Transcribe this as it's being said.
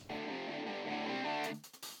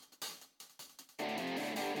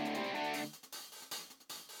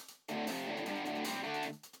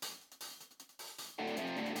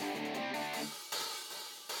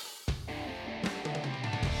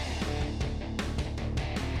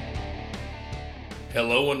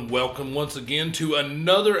Hello and welcome once again to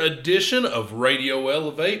another edition of Radio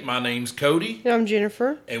Elevate. My name's Cody. I'm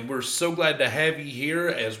Jennifer. And we're so glad to have you here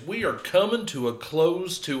as we are coming to a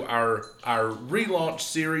close to our relaunch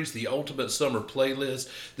series, the Ultimate Summer Playlist.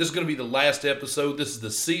 This is going to be the last episode. This is the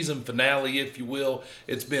season finale, if you will.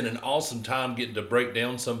 It's been an awesome time getting to break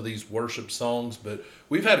down some of these worship songs, but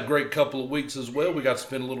we've had a great couple of weeks as well. We got to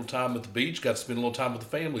spend a little time at the beach, got to spend a little time with the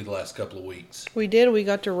family the last couple of weeks. We did. We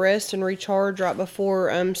got to rest and recharge right before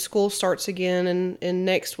school starts again in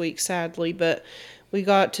next week, sadly. But we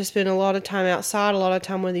got to spend a lot of time outside, a lot of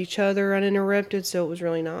time with each other uninterrupted, so it was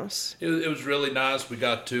really nice. It was really nice. We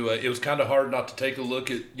got to, it was kind of hard not to take a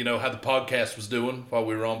look at, how the podcast was doing while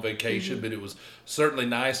we were on vacation, but it was certainly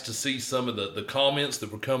nice to see some of the comments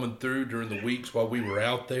that were coming through during the weeks while we were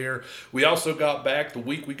out there. We also got back, the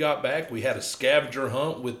week we got back, we had a scavenger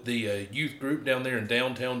hunt with the youth group down there in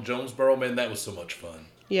downtown Jonesboro. Man, that was so much fun.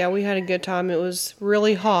 Yeah, we had a good time. It was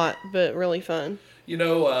really hot, but really fun.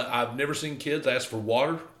 I've never seen kids ask for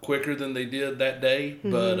water quicker than they did that day,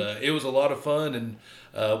 but it was a lot of fun, and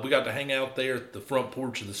we got to hang out there at the front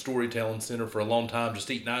porch of the Storytelling Center for a long time, just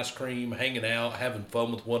eating ice cream, hanging out, having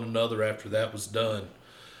fun with one another after that was done.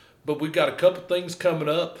 But we've got a couple things coming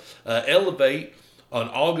up. Elevate on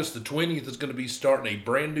August the 20th is going to be starting a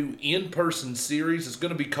brand new in-person series. It's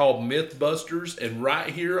going to be called Mythbusters, and right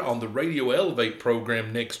here on the Radio Elevate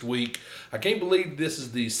program next week, I can't believe this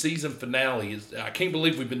is the season finale. I can't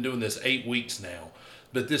believe we've been doing this 8 weeks now,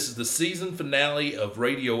 but this is the season finale of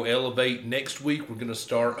Radio Elevate. Next week, we're going to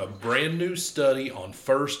start a brand new study on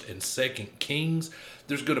 1st and 2nd Kings.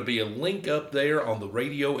 There's going to be a link up there on the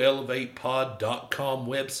RadioElevatePod.com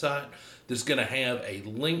website. That's going to have a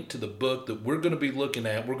link to the book that we're going to be looking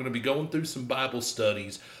at. We're going to be going through some Bible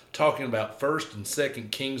studies, talking about 1st and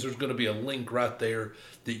 2nd Kings. There's going to be a link right there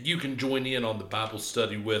that you can join in on the Bible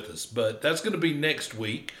study with us. But that's going to be next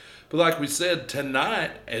week. But like we said,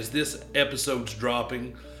 tonight, as this episode's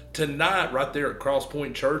dropping, tonight right there at Cross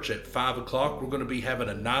Point Church at 5 o'clock, we're going to be having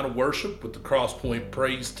a night of worship with the Cross Point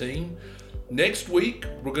Praise team. Next week,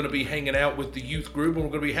 we're going to be hanging out with the youth group, and we're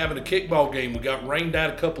going to be having a kickball game. We got rained out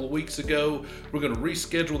a couple of weeks ago. We're going to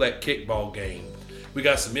reschedule that kickball game. We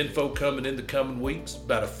got some info coming in the coming weeks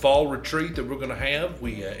about a fall retreat that we're going to have.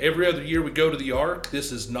 We every other year we go to the Ark.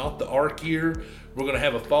 This is not the Ark year. We're going to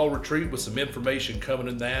have a fall retreat with some information coming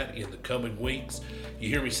in that in the coming weeks. You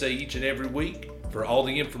hear me say each and every week, for all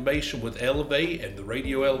the information with Elevate and the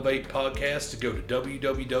Radio Elevate podcast, to go to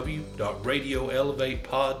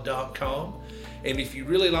www.radioelevatepod.com. And if you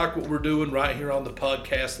really like what we're doing right here on the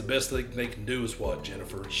podcast, the best thing they can do is what,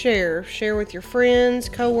 Jennifer? Share with your friends,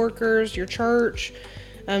 coworkers, your church.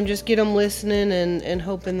 Just get them listening and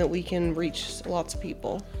hoping that we can reach lots of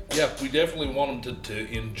people. Yeah, we definitely want them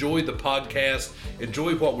to enjoy the podcast,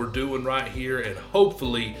 enjoy what we're doing right here, and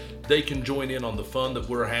hopefully they can join in on the fun that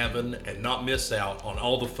we're having and not miss out on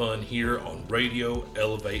all the fun here on Radio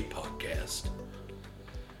Elevate Podcast.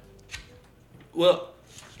 Well,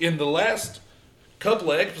 in the last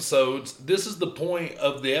couple of episodes, this is the point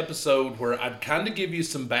of the episode where I'd kind of give you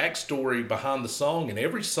some backstory behind the song, and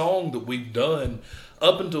every song that we've done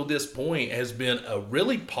up until this point has been a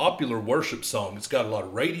really popular worship song. It's got a lot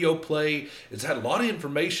of radio play. It's had a lot of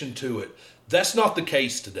information to it. That's not the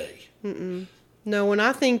case today. No, when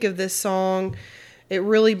I think of this song, it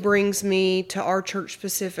really brings me to our church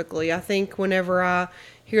specifically. I think whenever I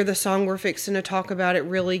hear the song we're fixing to talk about, it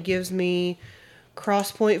really gives me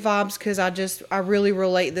Cross Point vibes because I really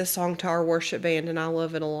relate this song to our worship band, and I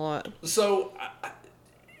love it a lot. So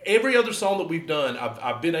every other song that we've done,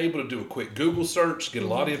 I've been able to do a quick Google search, get a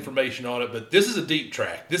lot of information on it, but this is a deep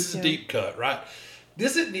track. This is a deep cut, right?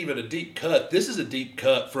 This isn't even a deep cut. This is a deep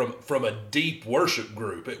cut from a deep worship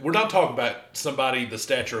group. We're not talking about somebody the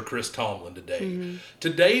stature of Chris Tomlin today.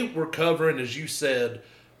 Today we're covering, as you said,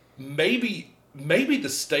 maybe the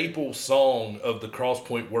staple song of the Cross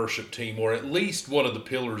Point worship team, or at least one of the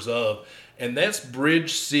pillars of, and that's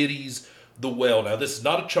Bridge City's The Well. Now, this is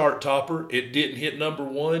not a chart topper. It didn't hit number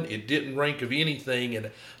one. It didn't rank of anything,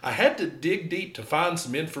 and I had to dig deep to find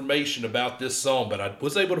some information about this song, but I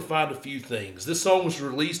was able to find a few things. This song was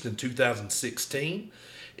released in 2016.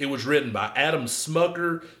 It was written by Adam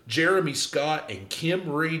Smucker, Jeremy Scott, and Kim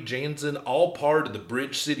Marie Jansen, all part of the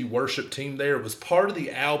Bridge City worship team there. It was part of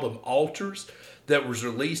the album Altars that was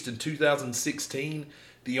released in 2016.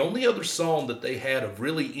 The only other song that they had of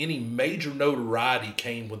really any major notoriety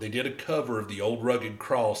came when they did a cover of the Old Rugged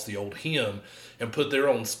Cross, the old hymn, and put their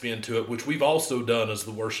own spin to it, which we've also done as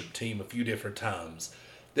the worship team a few different times.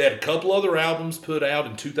 They had a couple other albums put out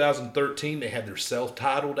in 2013. They had their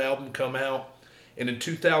self-titled album come out. And in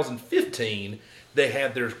 2015, they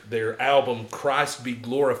had their album Christ Be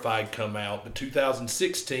Glorified come out. But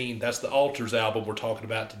 2016, that's the Altars album we're talking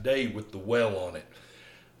about today with The Well on it.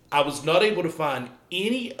 I was not able to find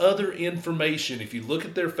any other information. If you look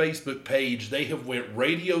at their Facebook page, they have went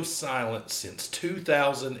radio silent since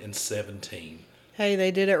 2017. Hey,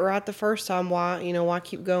 they did it right the first time. Why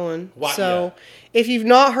keep going? Why, so, if you've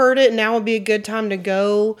not heard it, now would be a good time to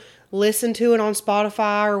go listen to it on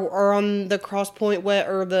Spotify or on the Crosspoint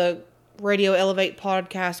or the Radio Elevate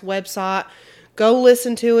podcast website. Go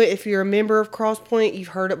listen to it. If you're a member of Crosspoint, you've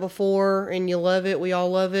heard it before and you love it. We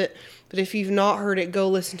all love it. But if you've not heard it, go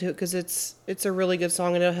listen to it because it's a really good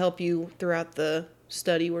song and it'll help you throughout the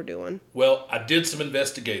study we're doing. Well, I did some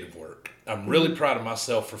investigative work. I'm really proud of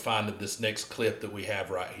myself for finding this next clip that we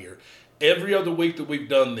have right here. Every other week that we've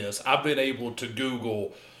done this, I've been able to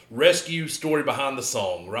Google rescue story behind the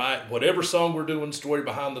song, right? Whatever song we're doing, story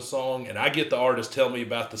behind the song, and I get the artist tell me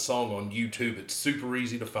about the song on YouTube. It's super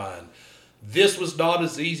easy to find. This was not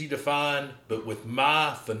as easy to find, but with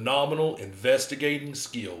my phenomenal investigating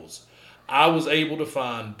skills, I was able to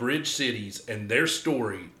find Bridge Cities and their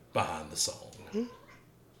story behind the song. Mm-hmm.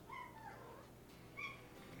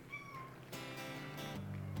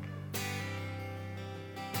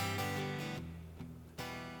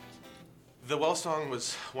 The Well song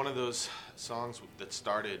was one of those songs that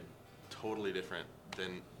started totally different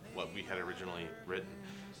than what we had originally written.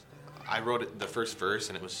 I wrote it, the first verse,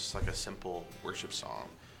 and it was just like a simple worship song.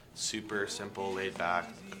 Super simple, laid back,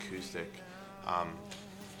 acoustic.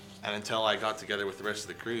 And until I got together with the rest of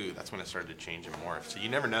the crew, that's when it started to change and morph. So you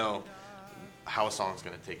never know how a song's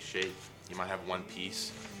going to take shape. You might have one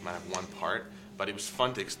piece, you might have one part, but it was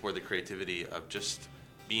fun to explore the creativity of just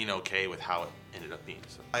being okay with how it ended up being.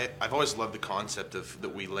 So I've always loved the concept of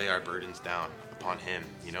that we lay our burdens down upon Him,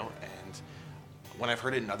 you know, and when I've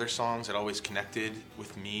heard it in other songs, it always connected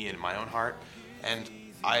with me and my own heart. And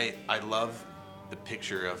I love the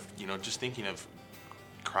picture of, you know, just thinking of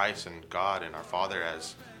Christ and God and our Father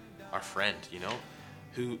as our friend, you know,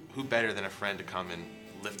 who better than a friend to come and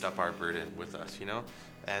lift up our burden with us, you know?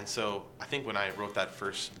 And so I think when I wrote that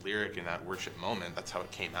first lyric in that worship moment, that's how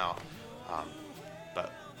it came out.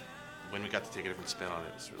 But when we got to take a different spin on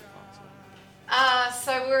it, it's really fun.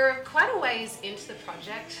 So we're quite a ways into the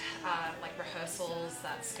project, like rehearsals,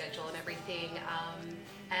 that schedule and everything.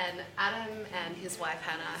 And Adam and his wife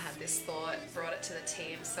Hannah had this thought, brought it to the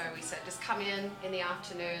team. So we said, just come in the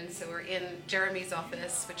afternoon. So we're in Jeremy's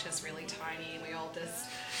office, which is really tiny, and we all just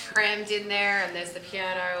crammed in there. And there's the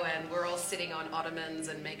piano, and we're all sitting on ottomans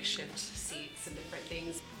and makeshift seats and different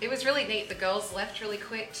things. It was really neat. The girls left really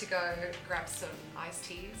quick to go grab some iced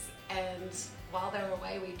teas, and while they were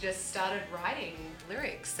away, we just started writing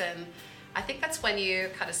lyrics, and I think that's when you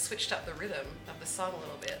kind of switched up the rhythm of the song a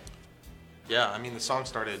little bit. Yeah, I mean, the song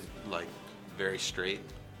started like very straight,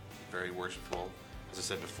 very worshipful, as I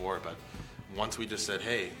said before, but once we just said,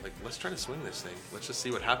 hey, like, let's try to swing this thing. Let's just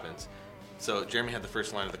see what happens. So Jeremy had the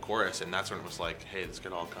first line of the chorus, and that's when it was like, hey, this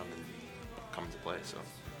could all come into play, so.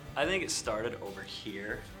 I think it started over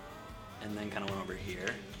here, and then kind of went over here,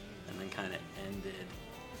 and then kind of ended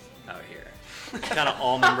out here. Kind of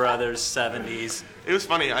Allman Brothers, 70s. It was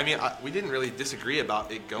funny. I mean, we didn't really disagree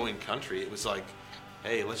about it going country. It was like,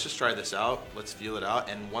 hey, let's just try this out. Let's feel it out.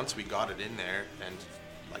 And once we got it in there and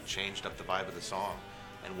like changed up the vibe of the song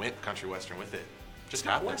and went country western with it, just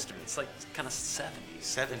not happened. Western. It's like kind of 70s.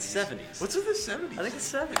 70s. It's 70s. What's with the 70s? I think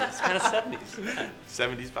it's 70s. It's kind of 70s. Yeah.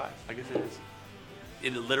 70s vibe. I guess it is.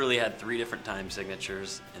 It literally had 3 different time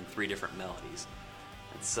signatures and 3 different melodies.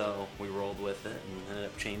 And so we rolled with it and ended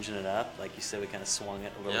up changing it up. Like you said, we kind of swung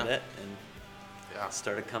it a little bit and it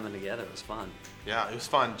started coming together. It was fun. Yeah, it was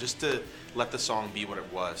fun just to let the song be what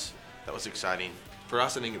it was. That was exciting. For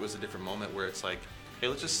us, I think it was a different moment where it's like, hey,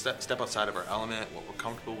 let's just step outside of our element, what we're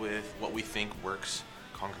comfortable with, what we think works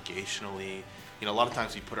congregationally. You know, a lot of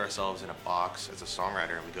times we put ourselves in a box as a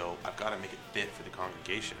songwriter and we go, I've got to make it fit for the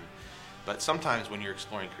congregation. But sometimes when you're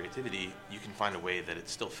exploring creativity, you can find a way that it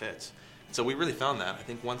still fits. So we really found that. I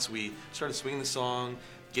think once we started swinging the song,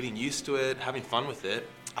 getting used to it, having fun with it,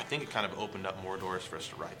 I think it kind of opened up more doors for us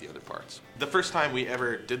to write the other parts. The first time we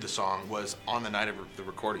ever did the song was on the night of the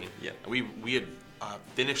recording. Yeah. We had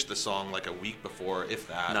finished the song like a week before, if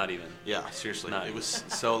that. Not even. Yeah, seriously. Not it even. was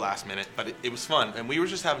so last minute, but it was fun. And we were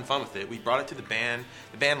just having fun with it. We brought it to the band.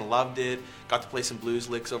 The band loved it, got to play some blues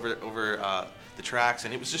licks over the tracks,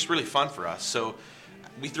 and it was just really fun for us. So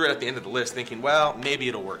we threw it at the end of the list thinking, well, maybe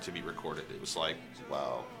it'll work to be recorded. It was like,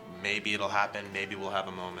 well, maybe it'll happen. Maybe we'll have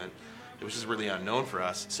a moment. It was just really unknown for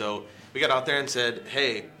us. So we got out there and said,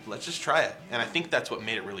 hey, let's just try it. And I think that's what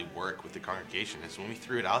made it really work with the congregation, is when we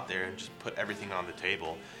threw it out there and just put everything on the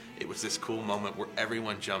table, it was this cool moment where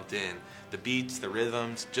everyone jumped in. The beats, the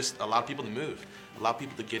rhythms, just allowed people to move, allowed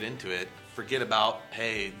people to get into it, forget about,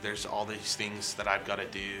 hey, there's all these things that I've got to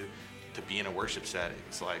do to be in a worship setting.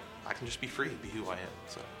 It's like, I can just be free, be who I am.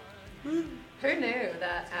 So, who knew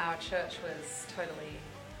that our church was totally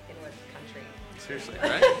inward country? Seriously,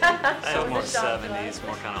 right? I have more 70s,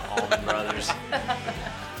 more kind of Allman Brothers.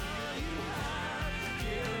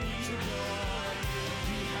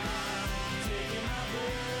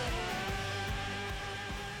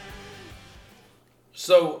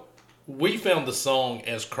 So we found the song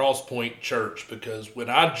as Crosspoint Church because when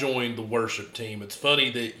I joined the worship team, it's funny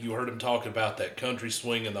that you heard him talking about that country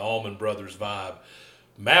swing and the Allman Brothers vibe.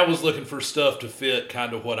 Matt was looking for stuff to fit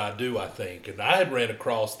kind of what I do, I think. And I had ran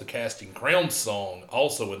across the Casting Crowns song,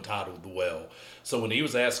 also entitled The Well. So when he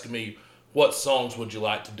was asking me, what songs would you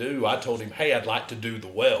like to do? I told him, hey, I'd like to do The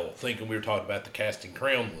Well, thinking we were talking about the Casting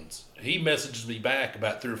Crown ones. He messages me back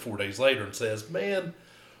about 3 or 4 days later and says, man,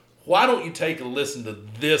 why don't you take a listen to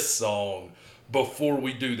this song before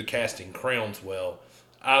we do the Casting Crowns well?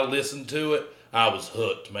 I listened to it. I was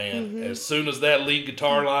hooked, man. Mm-hmm. As soon as that lead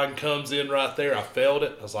guitar line comes in right there, I felt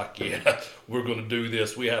it. I was like, yeah, we're going to do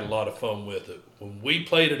this. We had a lot of fun with it. When we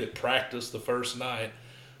played it at practice the first night,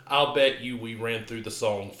 I'll bet you we ran through the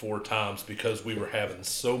song 4 times because we were having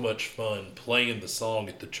so much fun playing the song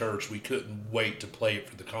at the church. We couldn't wait to play it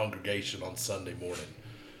for the congregation on Sunday morning.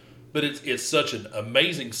 But it's such an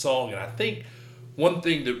amazing song, and I think one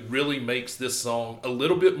thing that really makes this song a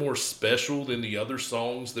little bit more special than the other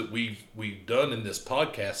songs that we've done in this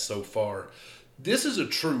podcast so far, this is a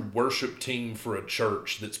true worship team for a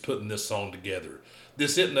church that's putting this song together.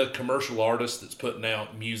 This isn't a commercial artist that's putting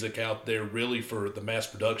out music out there really for the mass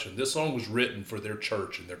production. This song was written for their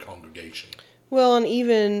church and their congregation. Well, and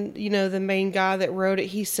even, the main guy that wrote it,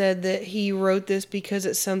 he said that he wrote this because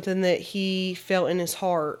it's something that he felt in his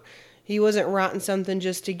heart. He wasn't writing something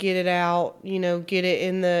just to get it out, get it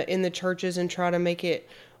in the churches and try to make it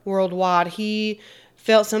worldwide. He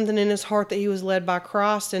felt something in his heart that he was led by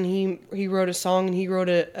Christ, and he wrote a song, and he wrote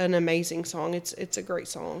an amazing song. It's a great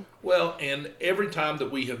song. Well, and every time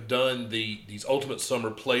that we have done these Ultimate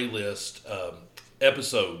Summer Playlist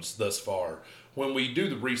episodes thus far, when we do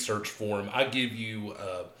the research for them, I give you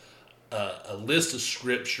a list of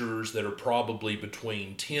scriptures that are probably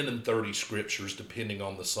between 10 and 30 scriptures depending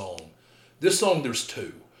on the song. This song, there's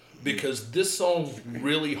 2. Because this song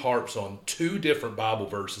really harps on 2 different Bible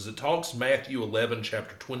verses. It talks Matthew 11,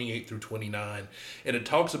 chapter 28 through 29, and it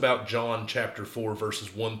talks about John chapter 4,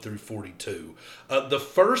 verses 1 through 42. The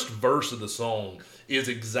first verse of the song is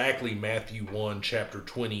exactly Matthew 1, chapter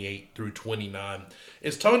 28 through 29.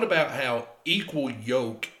 It's talking about how equal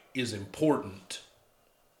yoke is important.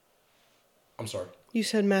 I'm sorry. You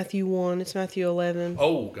said Matthew 1. It's Matthew 11.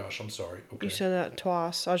 Oh, gosh, I'm sorry. Okay. You said that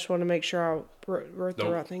twice. I just want to make sure I wrote the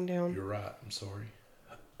right thing down. You're right. I'm sorry.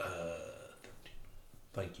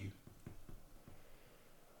 Thank you.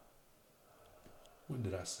 When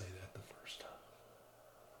did I say that the first time?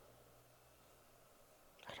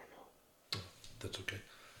 I don't know. That's okay.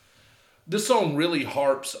 This song really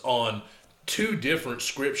harps on 2 different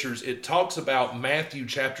scriptures. It talks about Matthew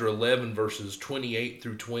chapter 11 verses 28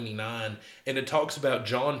 through 29, and it talks about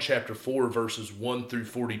John chapter 4 verses 1 through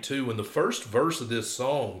 42. And the first verse of this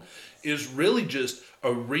song is really just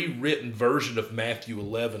a rewritten version of Matthew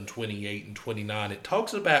 11, 28 and 29. It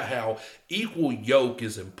talks about how equal yoke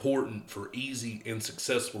is important for easy and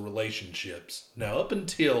successful relationships. Now, up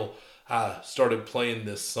until I started playing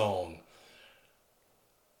this song,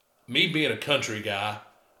 me being a country guy,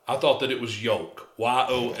 I thought that it was yolk,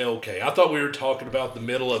 Y-O-L-K. I thought we were talking about the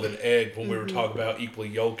middle of an egg when we were talking about equally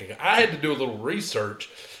yolking. I had to do a little research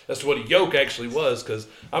as to what a yolk actually was because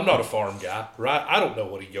I'm not a farm guy, right? I don't know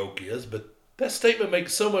what a yolk is, but that statement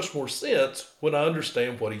makes so much more sense when I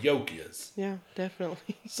understand what a yolk is. Yeah,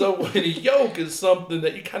 definitely. So when a yolk is something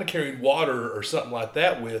that you're kind of carrying water or something like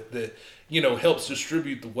that with that, helps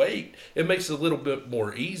distribute the weight, it makes it a little bit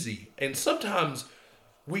more easy. And sometimes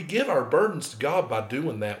we give our burdens to God by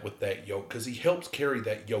doing that with that yoke because he helps carry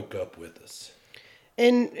that yoke up with us.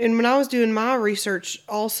 And when I was doing my research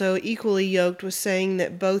also, Equally Yoked was saying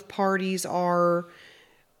that both parties are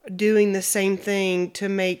doing the same thing to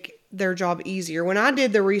make their job easier. When I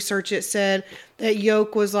did the research, it said that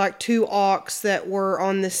yoke was like 2 ox that were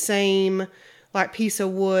on the same piece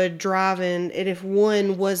of wood driving, and if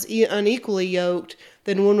one was unequally yoked,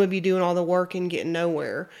 then one would be doing all the work and getting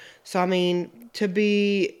nowhere. So, to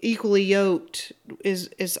be equally yoked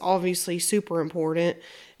is obviously super important.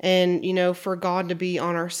 And, for God to be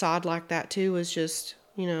on our side like that too is just,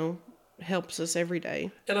 helps us every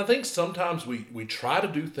day. And I think sometimes we try to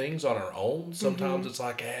do things on our own. Sometimes it's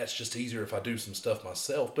like, it's just easier if I do some stuff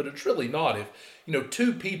myself. But it's really not. If,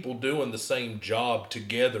 two people doing the same job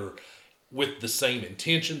together with the same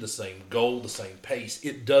intention, the same goal, the same pace,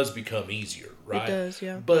 it does become easier, right? It does,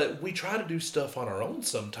 yeah. But we try to do stuff on our own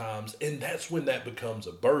sometimes, and that's when that becomes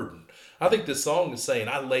a burden. I think this song is saying,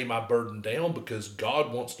 I lay my burden down because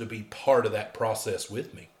God wants to be part of that process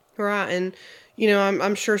with me. Right, and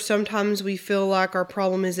I'm sure sometimes we feel like our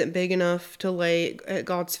problem isn't big enough to lay at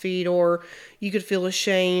God's feet, or you could feel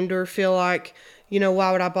ashamed or feel like,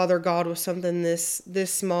 why would I bother God with something this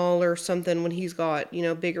small or something when he's got,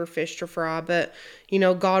 bigger fish to fry. But,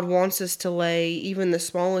 God wants us to lay even the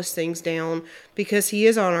smallest things down because he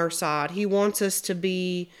is on our side. He wants us to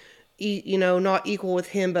be, not equal with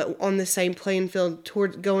him, but on the same playing field,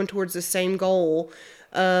 going towards the same goal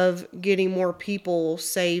of getting more people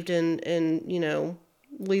saved and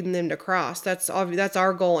leading them to Christ. That's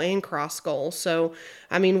our goal and Christ's goal. So,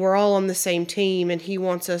 we're all on the same team, and he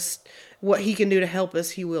wants us, what he can do to help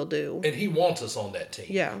us, he will do. And he wants us on that team.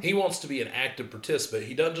 Yeah. He wants to be an active participant.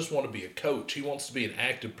 He doesn't just want to be a coach. He wants to be an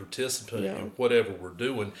active participant in whatever we're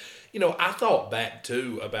doing. I thought back,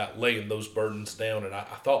 too, about laying those burdens down, and I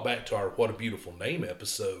thought back to our What a Beautiful Name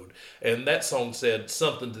episode, and that song said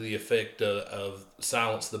something to the effect of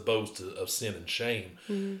silence the boast of sin and shame.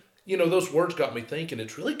 Mm-hmm. Those words got me thinking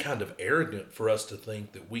it's really kind of arrogant for us to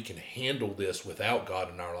think that we can handle this without God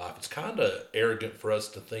in our life. It's kind of arrogant for us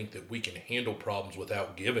to think that we can handle problems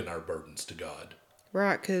without giving our burdens to God.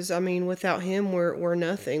 Right, because, without him, we're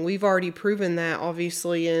nothing. We've already proven that,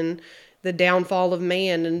 obviously, in the downfall of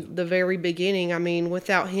man in the very beginning.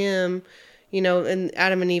 Without him, and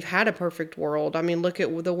Adam and Eve had a perfect world. Look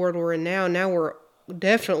at the world we're in now. Now we're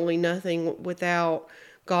definitely nothing without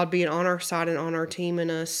God being on our side and on our team, and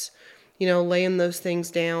us, laying those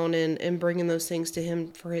things down and bringing those things to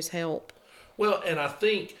him for his help. Well, and I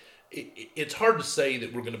think it's hard to say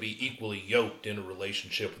that we're going to be equally yoked in a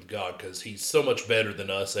relationship with God because he's so much better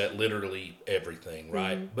than us at literally everything,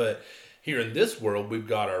 right? Mm-hmm. But here in this world, we've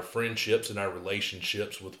got our friendships and our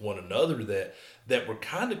relationships with one another that we're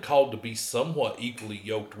kind of called to be somewhat equally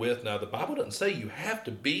yoked with. Now, the Bible doesn't say you have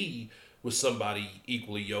to be with somebody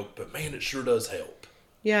equally yoked, but man, it sure does help.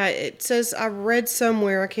 Yeah, it says, I read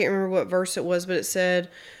somewhere, I can't remember what verse it was, but it said,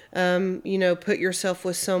 put yourself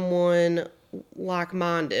with someone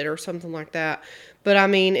like-minded or something like that. But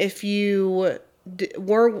if you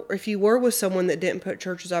were with someone that didn't put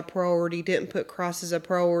church as a priority, didn't put Christ as a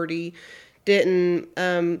priority, didn't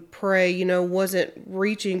pray, wasn't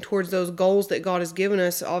reaching towards those goals that God has given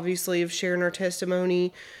us, obviously, of sharing our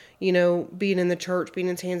testimony, being in the church, being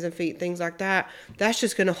in his hands and feet, things like that, that's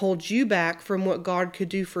just going to hold you back from what God could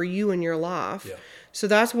do for you in your life. Yeah. So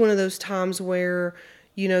that's one of those times where,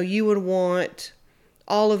 you would want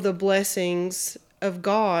all of the blessings of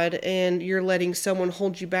God, and you're letting someone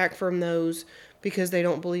hold you back from those because they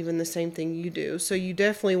don't believe in the same thing you do. So you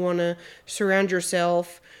definitely want to surround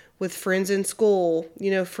yourself with friends in school,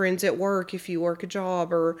 friends at work if you work a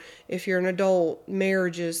job, or if you're an adult,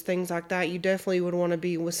 marriages, things like that. You definitely would want to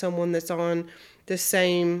be with someone that's on the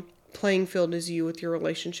same playing field as you with your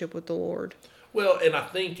relationship with the Lord. Well, and I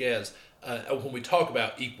think as when we talk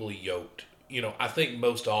about equally yoked, I think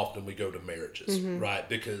most often we go to marriages, mm-hmm. right?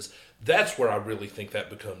 Because that's where I really think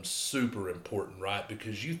that becomes super important, right?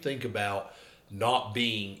 Because you think about not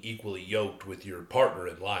being equally yoked with your partner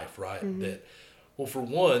in life, right? Mm-hmm. Well, for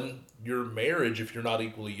one, your marriage, if you're not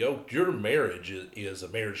equally yoked, your marriage is a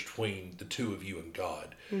marriage between the two of you and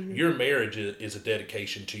God. Mm-hmm. Your marriage is a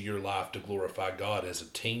dedication to your life to glorify God as a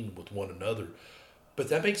team with one another. But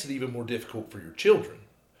that makes it even more difficult for your children.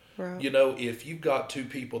 Right. If you've got two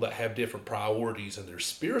people that have different priorities in their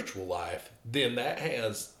spiritual life, then that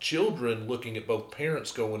has children looking at both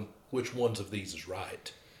parents going, which ones of these is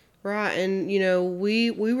right? Right, and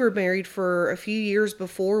we were married for a few years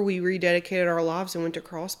before we rededicated our lives and went to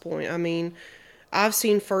Cross Point. I've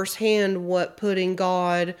seen firsthand what putting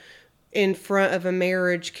God in front of a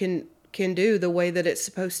marriage can do, the way that it's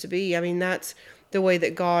supposed to be. That's the way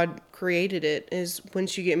that God created it, is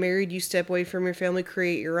once you get married, you step away from your family,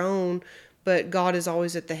 create your own, but God is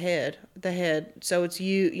always at the head. So it's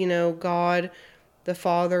you, God, the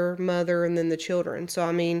father, mother, and then the children.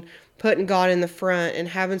 So, putting God in the front and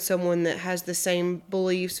having someone that has the same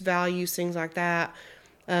beliefs, values, things like that,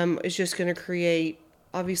 is just going to create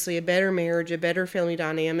obviously a better marriage, a better family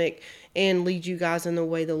dynamic, and lead you guys in the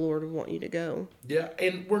way the Lord would want you to go. Yeah,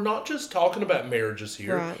 and we're not just talking about marriages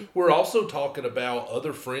here. Right. We're also talking about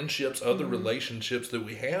other friendships, other relationships that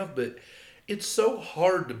we have, but it's so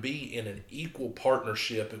hard to be in an equal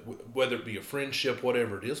partnership, whether it be a friendship,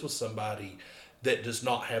 whatever it is, with somebody that does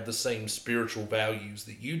not have the same spiritual values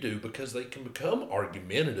that you do, because they can become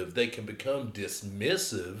argumentative. They can become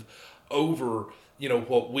dismissive over,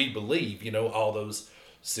 what we believe. All those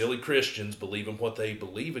silly Christians believe in what they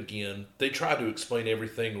believe again. They try to explain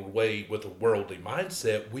everything away with a worldly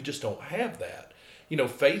mindset. We just don't have that.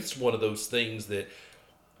 Faith's one of those things that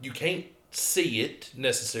you can't see it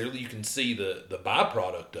necessarily. You can see the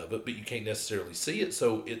byproduct of it, but you can't necessarily see it.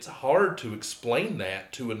 So it's hard to explain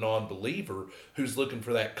that to a non-believer who's looking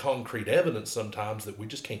for that concrete evidence sometimes that we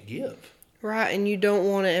just can't give. Right, and you don't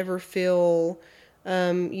want to ever feel,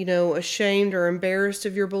 ashamed or embarrassed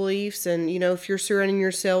of your beliefs. And, if you're surrounding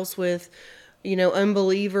yourselves with,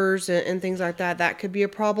 unbelievers and things like that, that could be a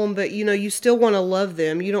problem. But, you still want to love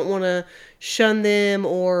them. You don't want to shun them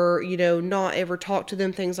or, not ever talk to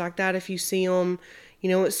them, things like that if you see them,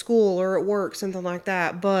 at school or at work, something like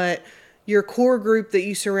that. But your core group that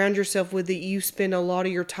you surround yourself with, that you spend a lot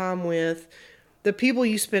of your time with, the people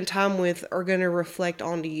you spend time with are going to reflect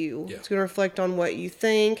onto you. Yeah. It's going to reflect on what you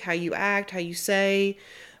think, how you act, how you say.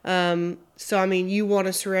 You want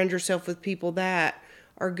to surround yourself with people that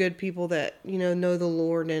are good people that, know the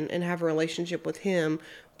Lord and have a relationship with Him.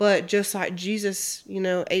 But just like Jesus,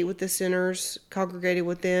 ate with the sinners, congregated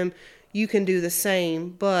with them, you can do the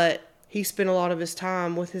same. But He spent a lot of His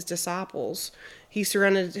time with His disciples. He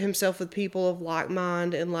surrounded Himself with people of like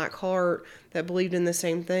mind and like heart that believed in the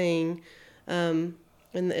same thing. And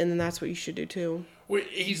that's what you should do too.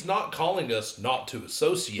 He's not calling us not to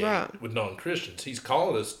associate with non-Christians. He's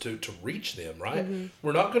calling us to reach them, right? Mm-hmm.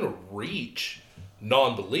 We're not going to reach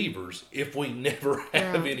non-believers if we never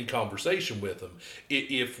have any conversation with them.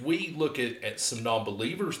 If we look at some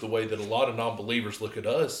non-believers the way that a lot of non-believers look at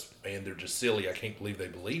us, man, they're just silly, I can't believe they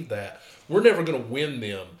believe that, we're never going to win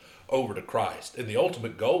them over to Christ. And the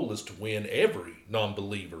ultimate goal is to win every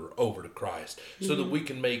non-believer over to Christ so that we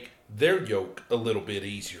can make their yoke a little bit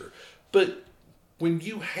easier. But when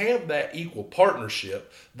you have that equal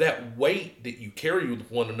partnership, that weight that you carry with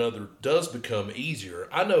one another does become easier.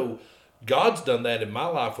 I know God's done that in my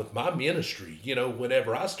life with my ministry.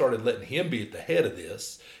 Whenever I started letting Him be at the head of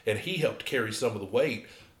this and He helped carry some of the weight,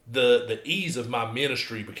 the ease of my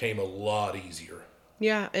ministry became a lot easier.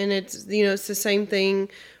 Yeah, and it's, it's the same thing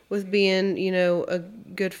with being, a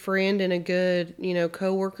good friend and a good,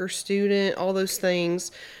 coworker, student, all those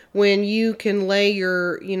things. When you can lay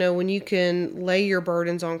your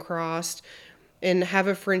burdens on Christ and have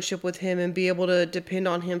a friendship with Him and be able to depend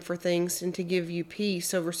on Him for things and to give you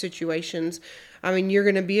peace over situations, you're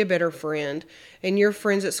going to be a better friend. And your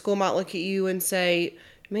friends at school might look at you and say,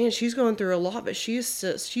 man, she's going through a lot, but she's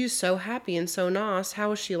so happy and so nice.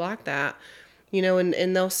 How is she like that?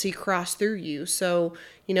 And they'll see Christ through you. So,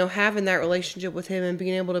 having that relationship with Him and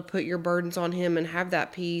being able to put your burdens on Him and have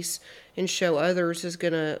that peace and show others is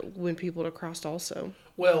going to win people to Christ also.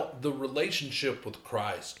 Well, the relationship with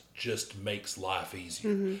Christ just makes life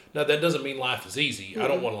easier. Mm-hmm. Now, that doesn't mean life is easy. Mm-hmm. I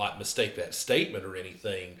don't want to mistake that statement or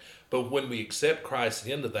anything. But when we accept Christ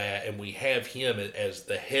into that and we have Him as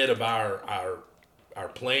the head of our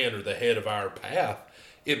plan or the head of our path,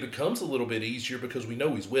 it becomes a little bit easier because we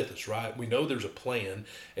know He's with us, right? We know there's a plan.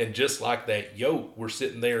 And just like that yoke, we're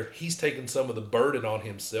sitting there, He's taking some of the burden on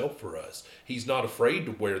Himself for us. He's not afraid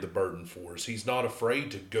to wear the burden for us. He's not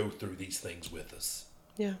afraid to go through these things with us.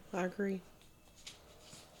 Yeah, I agree.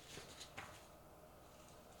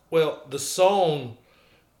 Well, the song,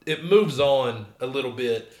 it moves on a little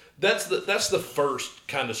bit. That's the first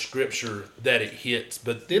kind of scripture that it hits,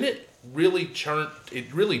 but then it really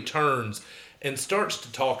turns and starts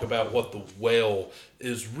to talk about what the well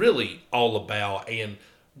is really all about. And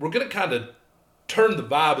we're going to kind of turn the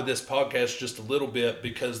vibe of this podcast just a little bit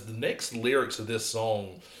because the next lyrics of this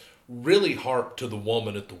song really harp to the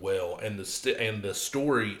woman at the well and the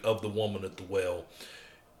story of the woman at the well.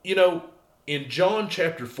 In John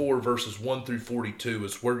chapter 4, verses 1 through 42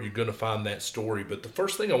 is where you're going to find that story. But the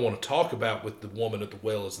first thing I want to talk about with the woman at the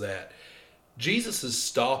well is that Jesus'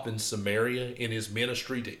 stop in Samaria in His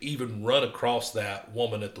ministry to even run across that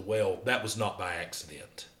woman at the well, that was not by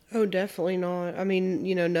accident. Oh, definitely not.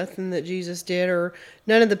 Nothing that Jesus did or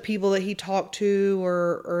none of the people that He talked to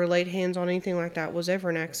or laid hands on, anything like that, was ever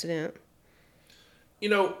an accident.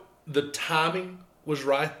 The timing was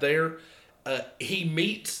right there. He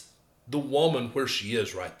meets the woman where she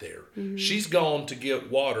is right there. Mm-hmm. She's gone to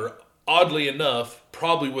get water. oddly enough,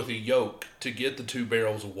 probably with a yoke to get the 2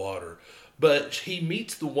 barrels of water. But he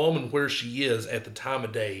meets the woman where she is at the time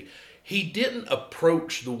of day. He didn't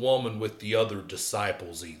approach the woman with the other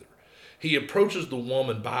disciples either. He approaches the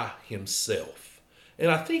woman by himself.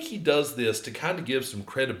 And I think he does this to kind of give some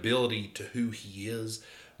credibility to who he is,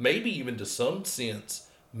 maybe even to some sense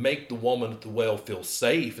make the woman at the well feel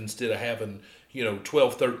safe instead of having,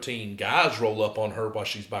 12, 13 guys roll up on her while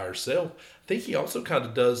she's by herself. I think he also kind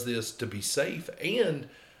of does this to be safe. And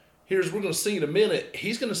we're going to see in a minute,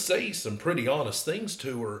 he's going to say some pretty honest things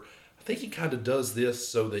to her. I think he kind of does this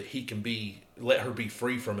so that he can let her be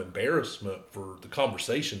free from embarrassment for the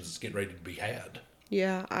conversations that's getting ready to be had.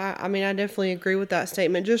 Yeah, I mean, I definitely agree with that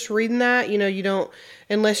statement. Just reading that, you don't,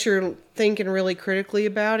 unless you're thinking really critically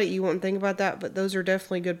about it, you won't think about that, but those are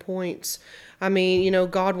definitely good points. I mean,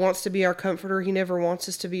 God wants to be our comforter. He never wants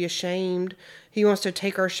us to be ashamed. He wants to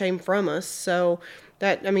take our shame from us. So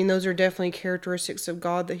those are definitely characteristics of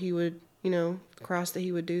God that he would, Christ, that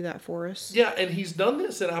he would do that for us. Yeah, and he's done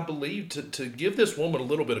this, and I believe, to give this woman a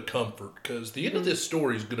little bit of comfort, because the end of this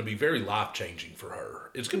story is going to be very life-changing for her.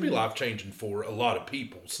 It's going to be life-changing for a lot of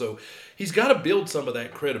people. So he's got to build some of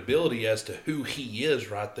that credibility as to who he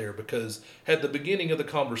is right there, because at the beginning of the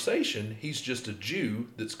conversation, he's just a Jew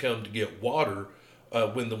that's come to get water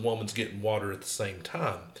when the woman's getting water at the same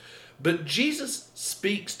time. But Jesus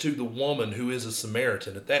speaks to the woman who is a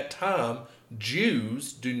Samaritan. At that time,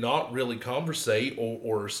 Jews do not really conversate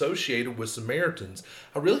or associated with Samaritans.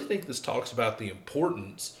 I really think this talks about the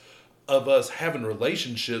importance of us having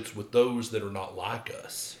relationships with those that are not like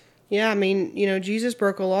us. Yeah, I mean, Jesus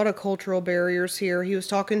broke a lot of cultural barriers here. He was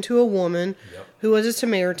talking to a woman who was a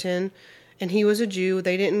Samaritan, and he was a Jew.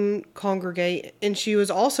 They didn't congregate, and she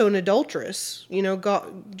was also an adulteress.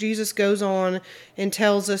 Jesus goes on and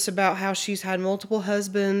tells us about how she's had multiple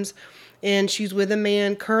husbands, and she's with a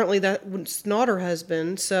man currently that's not her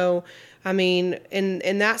husband. So, I mean,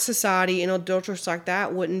 in that society, an adulteress like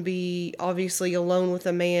that wouldn't be obviously alone with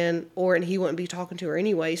a man, and he wouldn't be talking to her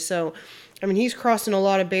anyway. So, I mean, he's crossing a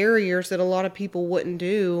lot of barriers that a lot of people wouldn't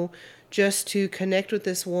do just to connect with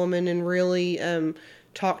this woman and really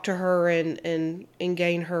talk to her and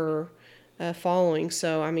gain her following.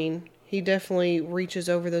 So, I mean, he definitely reaches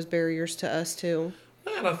over those barriers to us too.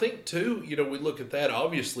 And I think, too, we look at that.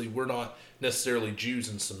 Obviously, we're not necessarily Jews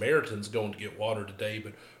and Samaritans going to get water today,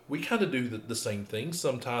 but we kind of do the same thing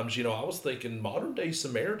sometimes. I was thinking modern-day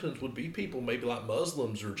Samaritans would be people maybe like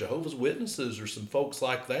Muslims or Jehovah's Witnesses or some folks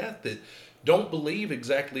like that don't believe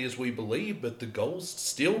exactly as we believe, but the goal's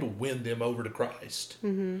still to win them over to Christ.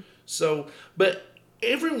 Mm-hmm. So, but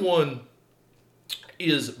everyone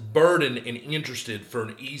is burdened and interested for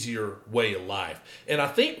an easier way of life. And I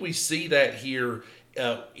think we see that here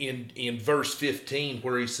in verse 15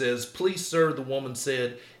 where he says, "Please, sir," the woman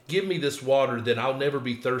said, "give me this water, then I'll never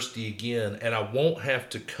be thirsty again, and I won't have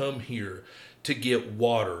to come here to get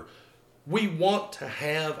water." We want to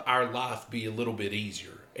have our life be a little bit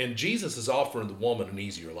easier. And Jesus is offering the woman an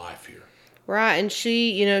easier life here. Right, and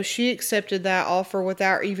she accepted that offer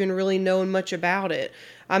without even really knowing much about it.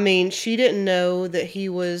 I mean, she didn't know that he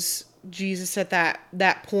was Jesus at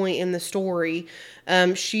that point in the story.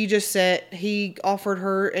 She just said he offered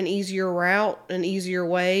her an easier route, an easier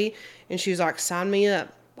way, and she's like, "Sign me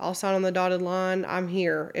up. I'll sign on the dotted line. I'm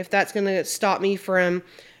here. If that's going to stop me from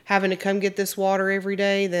having to come get this water every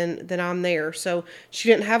day, then I'm there." So she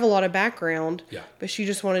didn't have a lot of background, but she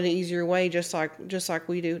just wanted an easier way, just like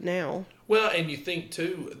we do now. Well, and you think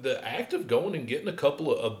too, the act of going and getting a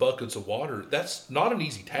couple of buckets of water, that's not an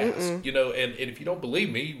easy task. And if you don't believe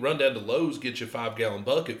me, run down to Lowe's, get you a 5-gallon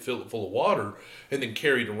bucket, fill it full of water, and then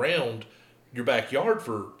carry it around your backyard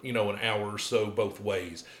for an hour or so both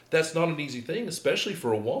ways. That's not an easy thing, especially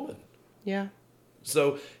for a woman. Yeah.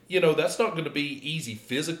 So, that's not going to be easy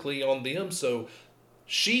physically on them. So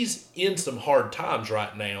she's in some hard times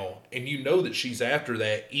right now, and that she's after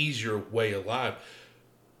that easier way of life.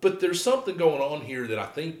 But there's something going on here that I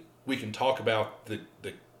think we can talk about the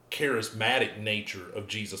charismatic nature of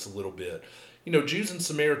Jesus a little bit. Jews and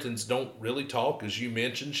Samaritans don't really talk. As you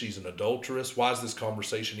mentioned, she's an adulteress. Why is this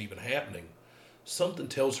conversation even happening? Something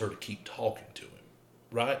tells her to keep talking to him.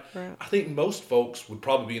 Right? I think most folks would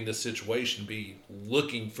probably be in this situation, be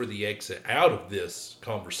looking for the exit out of this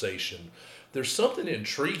conversation. There's something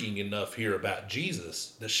intriguing enough here about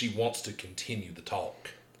Jesus that she wants to continue the talk.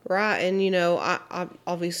 Right, and I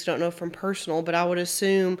obviously don't know from personal, but I would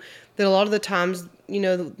assume that a lot of the times,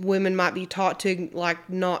 the women might be taught to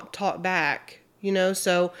not talk back,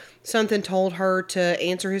 so something told her to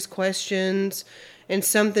answer his questions, and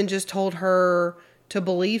something just told her to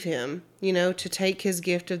believe him. to take his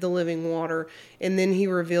gift of the living water. And then he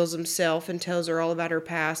reveals himself and tells her all about her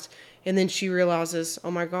past. And then she realizes,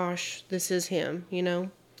 oh my gosh, this is him,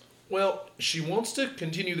 Well, she wants to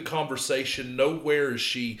continue the conversation. Nowhere is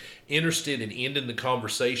she interested in ending the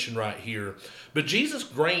conversation right here. But Jesus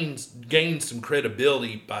gains some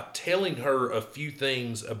credibility by telling her a few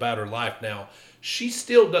things about her life. Now, she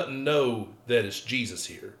still doesn't know that it's Jesus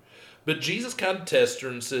here. But Jesus kind of tests her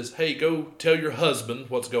and says, hey, go tell your husband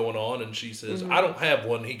what's going on. And she says, I don't have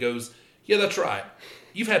one. He goes, yeah, that's right.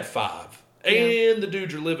 You've had 5. And the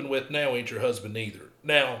dude you're living with now ain't your husband either.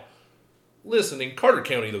 Now, listen, in Carter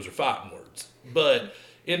County, those are fighting words. But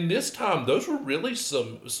in this time, those were really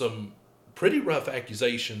some pretty rough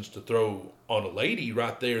accusations to throw on a lady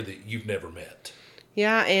right there that you've never met.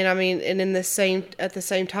 Yeah, and I mean, and at the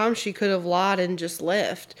same time, she could have lied and just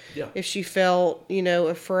left. Yeah. If she felt,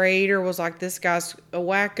 afraid or was like, this guy's a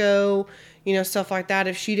wacko, stuff like that.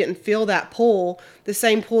 If she didn't feel that pull, the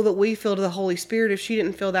same pull that we feel to the Holy Spirit, if she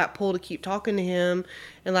didn't feel that pull to keep talking to him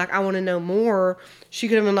and like, I want to know more, she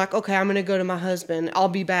could have been like, okay, I'm going to go to my husband. I'll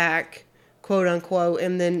be back, quote unquote,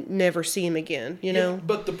 and then never see him again, Yeah,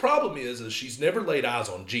 but the problem is she's never laid eyes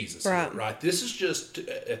on Jesus right. here, right? This is just,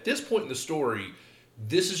 at this point in the story,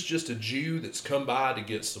 this is just a Jew that's come by to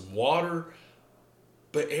get some water,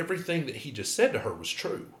 but everything that he just said to her was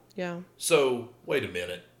true. Yeah. So, wait a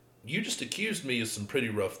minute. You just accused me of some pretty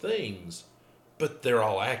rough things, but they're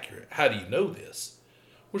all accurate. How do you know this?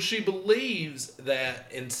 Well, she believes that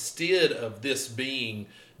instead of this being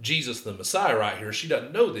Jesus the Messiah right here, she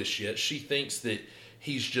doesn't know this yet. She thinks that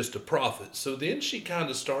he's just a prophet. So then she kind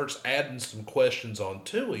of starts adding some questions on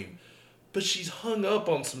to him. But she's hung up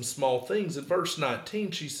on some small things. In verse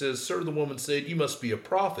 19, she says, Sir, the woman said, you must be a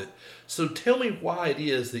prophet. So tell me why it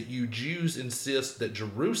is that you Jews insist that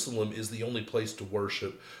Jerusalem is the only place to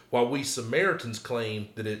worship, while we Samaritans claim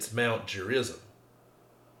that it's Mount Gerizim.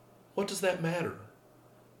 What does that matter?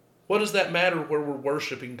 What does that matter where we're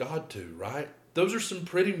worshiping God to, right? Those are some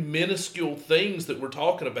pretty minuscule things that we're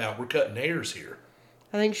talking about. We're cutting hairs here.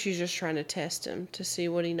 I think she's just trying to test him to see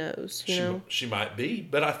what he knows, She might be,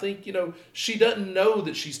 but I think, she doesn't know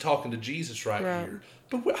that she's talking to Jesus right here.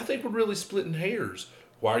 But I think we're really splitting hairs.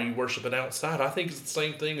 Why are you worshiping outside? I think it's the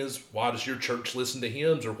same thing as why does your church listen to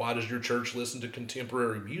hymns or why does your church listen to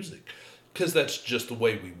contemporary music? Because that's just the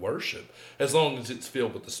way we worship. As long as it's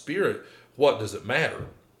filled with the Spirit, what does it matter?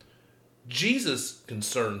 Jesus'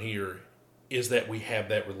 concern here is that we have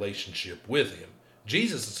that relationship with him.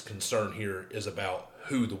 Jesus' concern here is about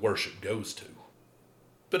who the worship goes to.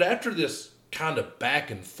 But after this kind of back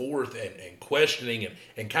and forth and questioning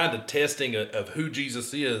and kind of testing of who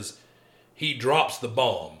Jesus is, he drops the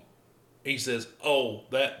bomb. He says, oh,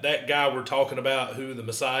 that guy we're talking about, who the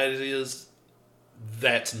Messiah is,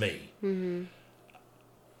 that's me. Mm-hmm.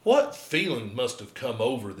 What feeling must have come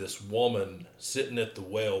over this woman sitting at the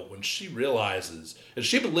well when she realizes, and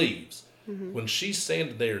she believes, when she's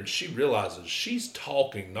standing there and she realizes she's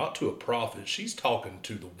talking not to a prophet, she's talking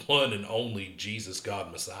to the one and only Jesus,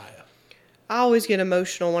 God, Messiah. I always get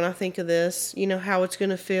emotional when I think of this, how it's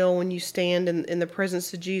going to feel when you stand in the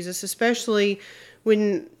presence of Jesus, especially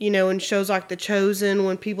when, in shows like The Chosen,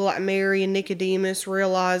 when people like Mary and Nicodemus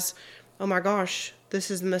realize, oh my gosh, this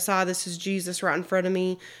is the Messiah, this is Jesus right in front of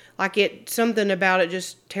me. Like something about it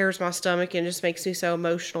just tears my stomach and just makes me so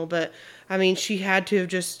emotional. But I mean, she had to have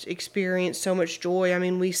just experienced so much joy. I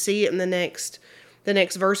mean, we see it in the next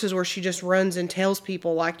verses where she just runs and tells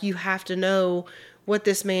people, like, you have to know what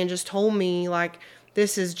this man just told me. Like,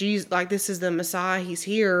 this is Jesus, like, this is the Messiah. He's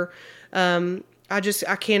here. I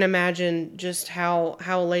can't imagine just how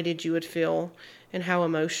elated you would feel and how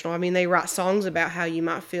emotional. I mean, they write songs about how you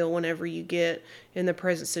might feel whenever you get in the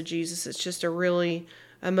presence of Jesus. It's just a really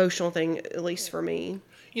emotional thing, at least for me.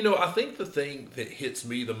 I think the thing that hits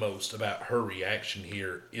me the most about her reaction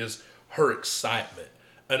here is her excitement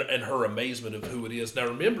and her amazement of who it is. Now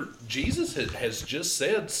remember, Jesus has just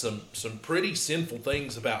said some pretty sinful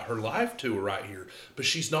things about her life to her right here, but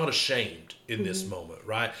she's not ashamed in this moment,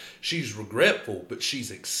 right? She's regretful, but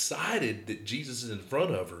she's excited that Jesus is in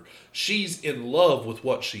front of her. She's in love with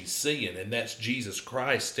what she's seeing, and that's Jesus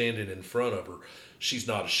Christ standing in front of her. She's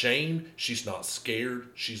not ashamed. She's not scared.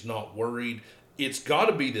 She's not worried. It's got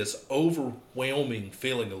to be this overwhelming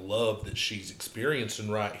feeling of love that she's experiencing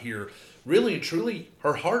right here. Really and truly,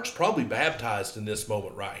 her heart's probably baptized in this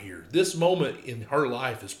moment right here. This moment in her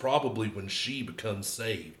life is probably when she becomes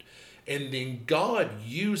saved. And then God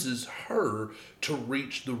uses her to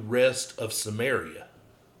reach the rest of Samaria.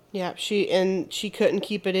 Yeah, she couldn't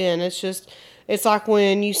keep it in. It's like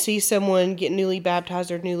when you see someone get newly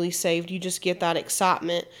baptized or newly saved, you just get that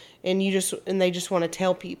excitement and they just want to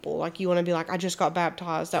tell people, like, you want to be like, I just got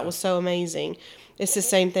baptized, that was so amazing. It's the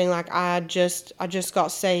same thing, like, I just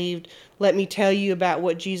got saved, let me tell you about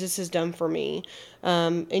what Jesus has done for me.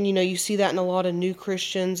 And you see that in a lot of new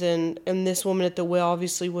Christians, and this woman at the well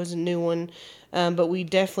obviously was a new one, but we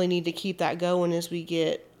definitely need to keep that going as we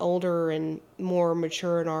get older and more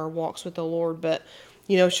mature in our walks with the Lord. But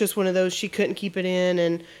it's just one of those, she couldn't keep it in,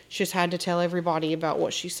 and she just had to tell everybody about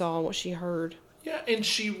what she saw and what she heard. Yeah, and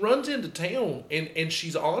she runs into town, and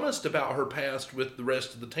she's honest about her past with the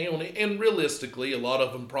rest of the town. And realistically, a lot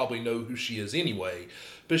of them probably know who she is anyway.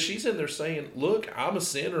 But she's in there saying, look, I'm a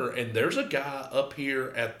sinner, and there's a guy up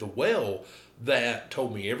here at the well that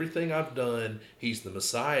told me everything I've done. He's the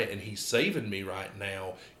Messiah, and he's saving me right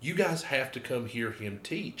now. You guys have to come hear him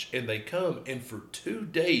teach. And they come, and for 2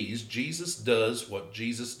 days, Jesus does what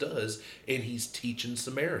Jesus does, and he's teaching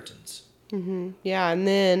Samaritans. Mm-hmm. Yeah, and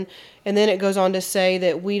then it goes on to say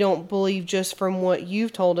that we don't believe just from what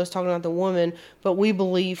you've told us, talking about the woman, but we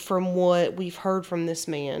believe from what we've heard from this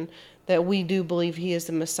man, that we do believe he is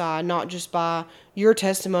the Messiah, not just by your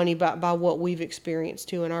testimony, but by what we've experienced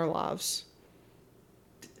too in our lives.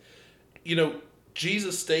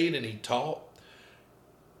 Jesus stayed and he taught.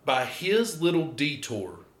 By his little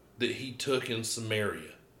detour that he took in Samaria,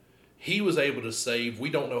 he was able to save, we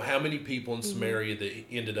don't know how many people in Samaria that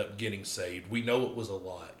ended up getting saved. We know it was a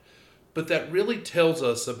lot. But that really tells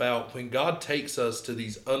us about when God takes us to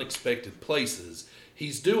these unexpected places,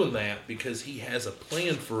 he's doing that because he has a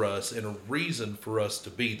plan for us and a reason for us to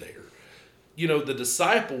be there. The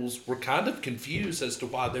disciples were kind of confused as to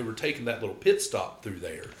why they were taking that little pit stop through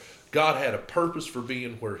there. God had a purpose for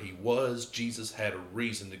being where he was. Jesus had a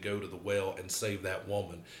reason to go to the well and save that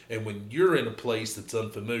woman. And when you're in a place that's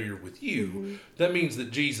unfamiliar with you, that means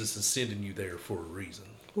that Jesus is sending you there for a reason.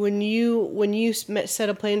 When you set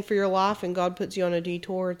a plan for your life and God puts you on a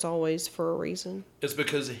detour, it's always for a reason. It's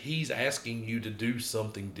because he's asking you to do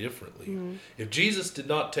something differently. If Jesus did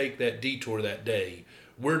not take that detour that day,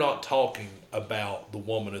 we're not talking about the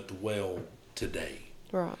woman at the well today.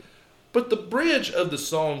 Right. But the bridge of the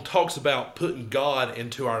song talks about putting God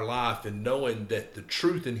into our life and knowing that the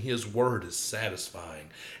truth in his word is satisfying.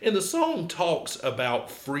 And the song talks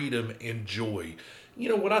about freedom and joy.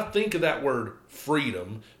 When I think of that word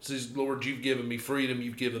freedom, it says, Lord, you've given me freedom,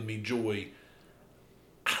 you've given me joy.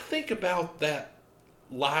 I think about that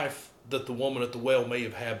life that the woman at the well may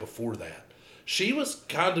have had before that. She was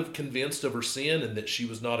kind of convinced of her sin and that she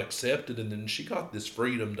was not accepted, and then she got this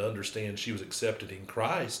freedom to understand she was accepted in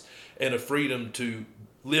Christ and a freedom to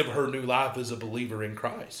live her new life as a believer in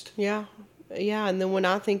Christ. Yeah, and then when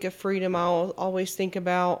I think of freedom, I'll always think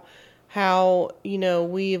about how,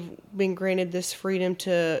 we've been granted this freedom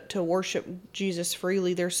to worship Jesus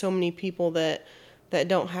freely. There's so many people that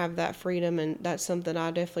don't have that freedom, and that's something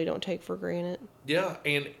I definitely don't take for granted. Yeah,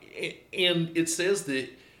 and it says that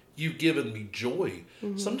you've given me joy.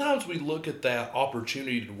 Sometimes we look at that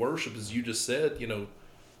opportunity to worship, as you just said,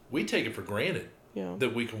 we take it for granted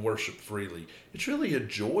that we can worship freely. It's really a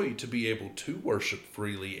joy to be able to worship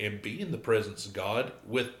freely and be in the presence of God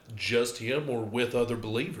with just him or with other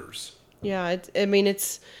believers. Yeah,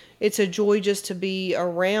 it's a joy just to be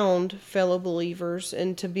around fellow believers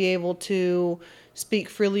and to be able to speak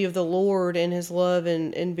freely of the Lord and his love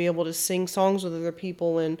and be able to sing songs with other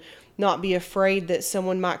people and not be afraid that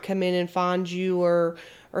someone might come in and find you or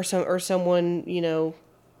someone,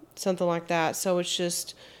 something like that. So it's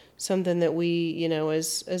just something that we,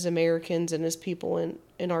 as Americans and as people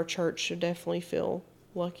in our church should definitely feel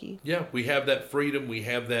lucky. Yeah, we have that freedom. We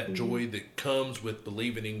have that joy that comes with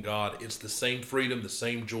believing in God. It's the same freedom, the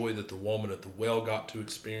same joy that the woman at the well got to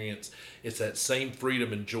experience. It's that same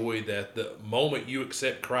freedom and joy that the moment you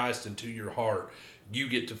accept Christ into your heart, you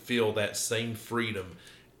get to feel that same freedom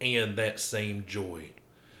and that same joy.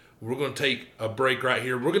 We're going to take a break right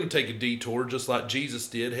here. We're going to take a detour just like Jesus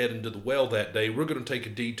did heading to the well that day. We're going to take a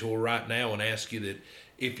detour right now and ask you that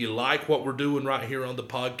if you like what we're doing right here on the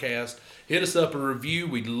podcast, hit us up a review.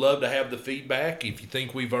 We'd love to have the feedback. If you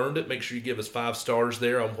think we've earned it, make sure you give us 5 stars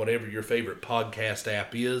there on whatever your favorite podcast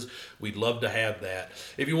app is. We'd love to have that.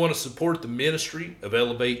 If you want to support the ministry of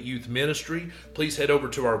Elevate Youth Ministry, please head over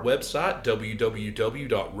to our website,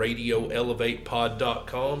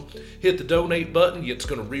 www.radioelevatepod.com. Hit the donate button. It's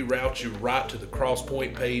going to reroute you right to the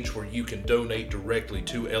Crosspoint page where you can donate directly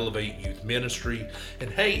to Elevate Youth Ministry.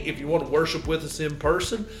 And hey, if you want to worship with us in person,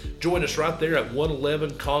 person, join us right there at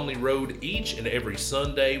 111 Conley Road each and every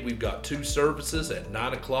Sunday. We've got 2 services at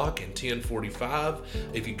 9 o'clock and 10:45.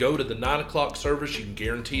 If you go to the 9 o'clock service, you can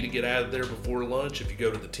guarantee to get out of there before lunch. If you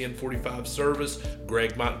go to the 10:45 service,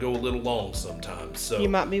 Greg might go a little long sometimes. So you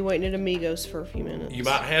might be waiting at Amigos for a few minutes. You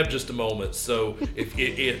might have just a moment. So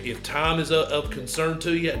if time is of concern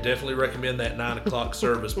to you, I definitely recommend that 9 o'clock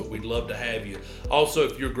service, but we'd love to have you. Also,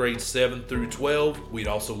 if you're grades 7 through 12, we'd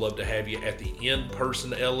also love to have you at the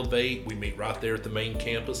in-person Elevate. We meet right there at the main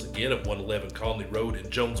campus, again at 111 Conley Road in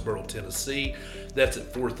Jonesboro, Tennessee. That's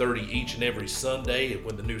at 4:30 each and every Sunday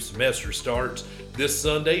when the new semester starts. This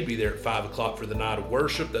Sunday, be there at 5 o'clock for the night of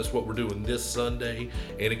worship. That's what we're doing this Sunday.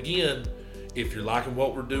 And again, if you're liking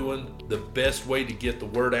what we're doing, the best way to get the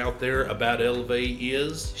word out there about Elevate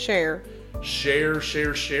is share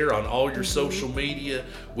on all your social media.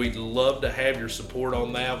 We'd love to have your support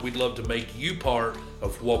on that. We'd love to make you part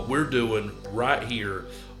of what we're doing right here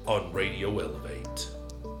on Radio Elevate.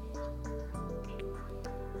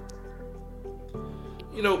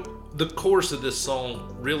 You know, the chorus of this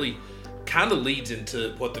song really kind of leads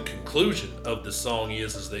into what the conclusion of the song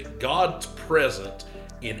is that God's present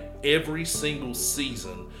in every single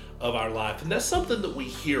season of our life. And that's something that we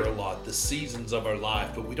hear a lot, the seasons of our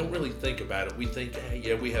life, but we don't really think about it. We think, hey,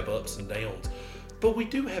 yeah, we have ups and downs. But we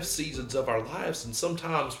do have seasons of our lives, and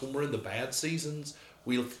sometimes when we're in the bad seasons,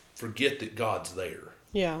 we forget that God's there.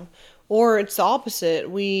 Yeah. Or it's the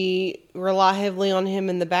opposite. We rely heavily on Him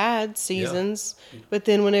in the bad seasons, but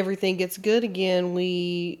then when everything gets good again,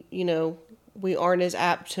 we aren't as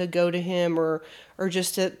apt to go to Him or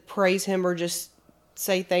just to praise Him or just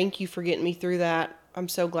say thank you for getting me through that. I'm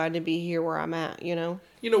so glad to be here where I'm at,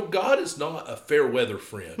 God is not a fair weather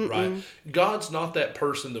friend, right? God's not that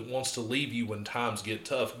person that wants to leave you when times get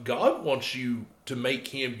tough. God wants you to make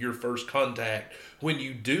Him your first contact when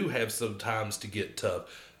you do have some times to get tough.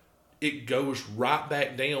 It goes right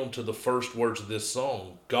back down to the first words of this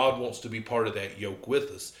song. God wants to be part of that yoke with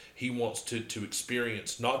us. He wants to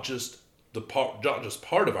experience not just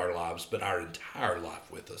part of our lives, but our entire life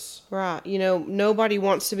with us. Right. Nobody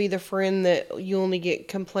wants to be the friend that you only get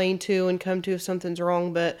complained to and come to if something's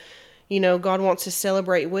wrong, but God wants to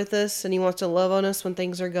celebrate with us, and He wants to love on us when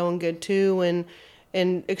things are going good too, and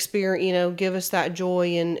experience, give us that joy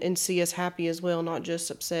and see us happy as well, not just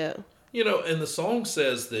upset. And the song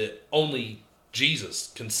says that only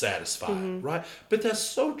Jesus can satisfy, right? But that's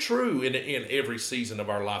so true in every season of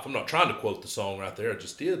our life. I'm not trying to quote the song right there, I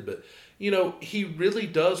just did, but He really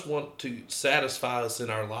does want to satisfy us in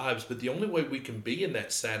our lives, but the only way we can be in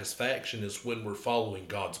that satisfaction is when we're following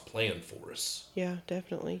God's plan for us. Yeah,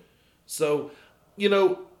 definitely. So,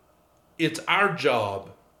 it's our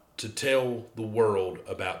job to tell the world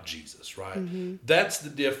about Jesus, right? That's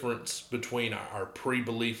the difference between our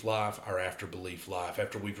pre-belief life, our after-belief life.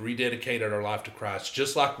 After we've rededicated our life to Christ,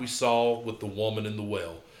 just like we saw with the woman in the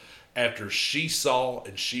well. After she saw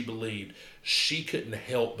and she believed, she couldn't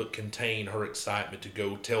help but contain her excitement to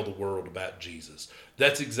go tell the world about Jesus.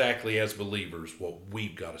 That's exactly, as believers, what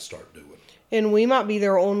we've got to start doing. And we might be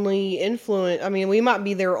their only influence. We might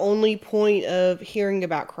be their only point of hearing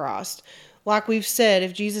about Christ. Like we've said,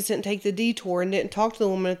 if Jesus didn't take the detour and didn't talk to the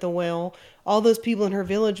woman at the well, all those people in her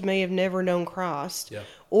village may have never known Christ. Yeah.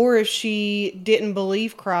 Or if she didn't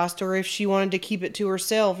believe Christ, or if she wanted to keep it to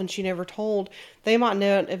herself and she never told, they might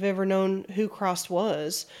not have ever known who Christ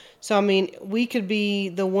was. So, we could be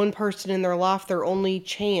the one person in their life, their only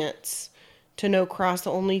chance to know Christ,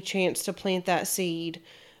 the only chance to plant that seed.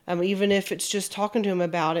 Even if it's just talking to Him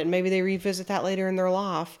about it, maybe they revisit that later in their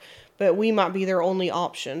life. But we might be their only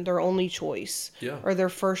option, their only choice, or their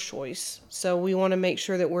first choice. So we want to make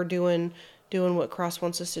sure that we're doing what Christ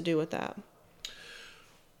wants us to do with that.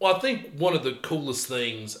 Well, I think one of the coolest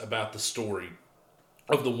things about the story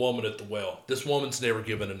of the woman at the well, this woman's never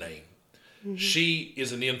given a name. She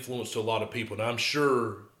is an influence to a lot of people. And I'm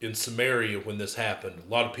sure in Samaria when this happened,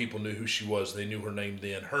 a lot of people knew who she was. They knew her name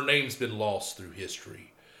then. Her name's been lost through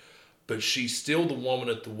history. But she's still the woman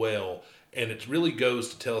at the well. And it really goes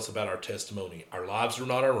to tell us about our testimony. Our lives are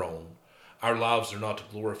not our own. Our lives are not to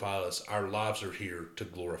glorify us. Our lives are here to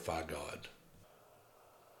glorify God.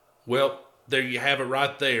 Well, there you have it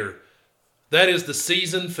right there. That is the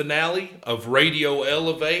season finale of Radio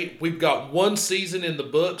Elevate. We've got one season in the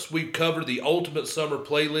books. We've covered the ultimate summer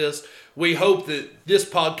playlist. We hope that this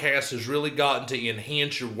podcast has really gotten to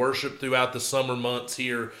enhance your worship throughout the summer months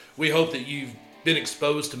here. We hope that you've been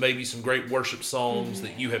exposed to maybe some great worship songs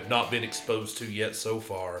that you have not been exposed to yet so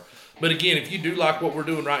far. But again, if you do like what we're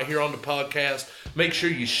doing right here on the podcast, make sure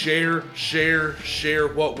you share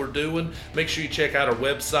what we're doing. Make sure you check out our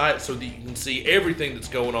website so that you can see everything that's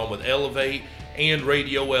going on with Elevate and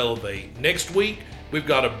Radio Elevate. Next week, we've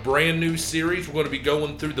got a brand new series. We're going to be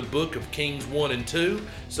going through the book of Kings 1 and 2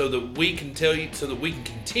 so that we can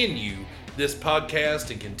continue this podcast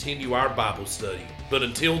and continue our Bible study. But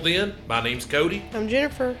until then, my name's Cody. I'm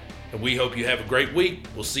Jennifer. And we hope you have a great week.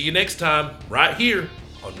 We'll see you next time right here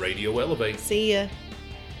on Radio Elevate. See ya.